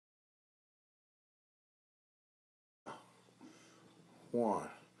1,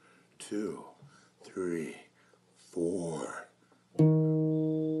 2, 3, 4.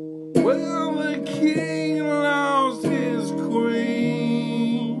 Well, the king lost his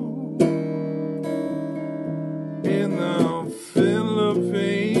queen in the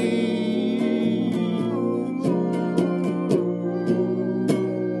Philippines.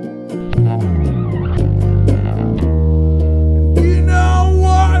 You know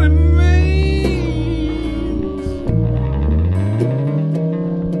what it means,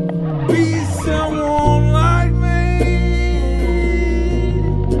 be someone like me.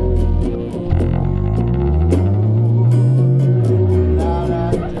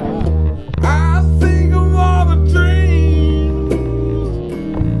 I think of all the dreams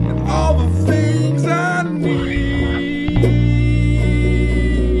and all the things I need.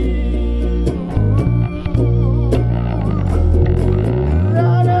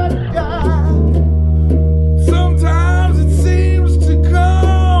 Sometimes it seems to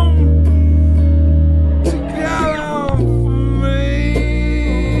come together for me.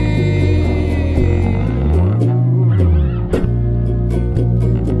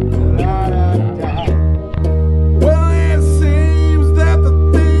 Well, it seems that the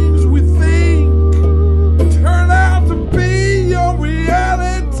things we think turn out to be your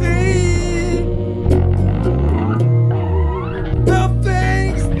reality. The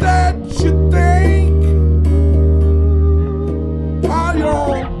things that you think are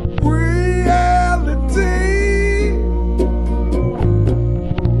your reality.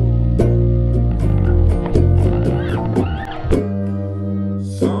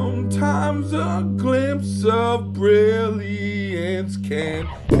 Sometimes a glimpse of brilliance can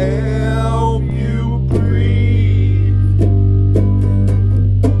help you breathe.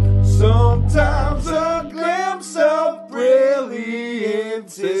 Sometimes a glimpse of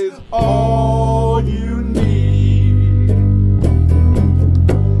brilliance is all you need.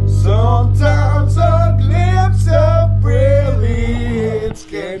 Sometimes a glimpse of brilliance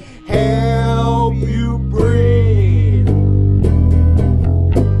can help you breathe.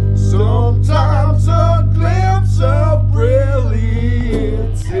 Sometimes a glimpse of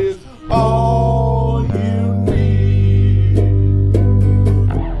brilliance is all you need.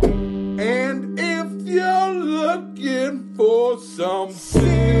 And if you're looking for some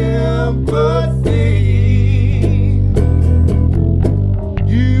sympathy,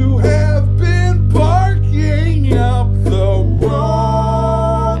 you have been barking up the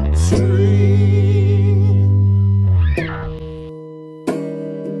wrong tree.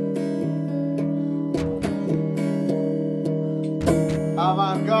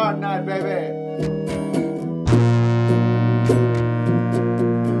 Avant-garde night, baby.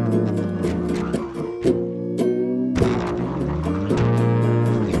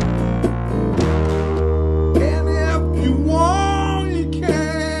 And if you want, you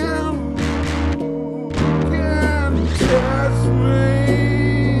can test me.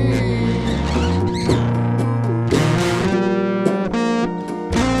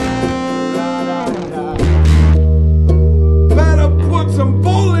 Better put some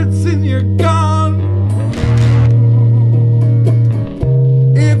bullets in your gun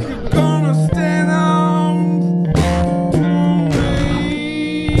if you're gonna stand on to me.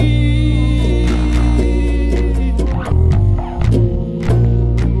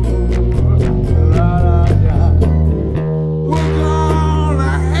 We're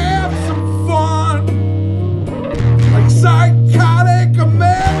gonna have some fun like Psychotic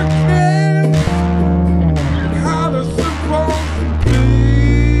Americans. How they're supposed to be.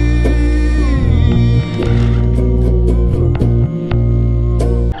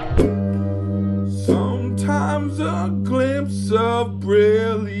 Sometimes a glimpse of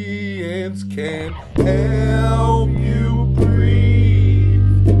brilliance can help you breathe.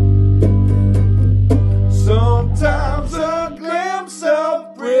 Sometimes a glimpse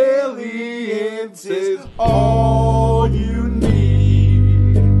of brilliance is all you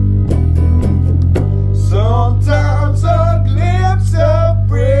need. Sometimes a glimpse of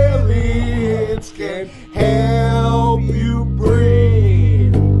brilliance can help you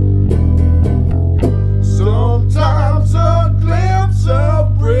breathe. Sometimes a glimpse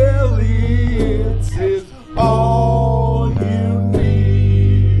of brilliance is all you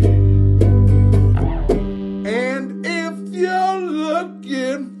need. And if you're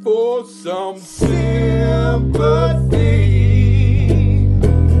looking for some sympathy,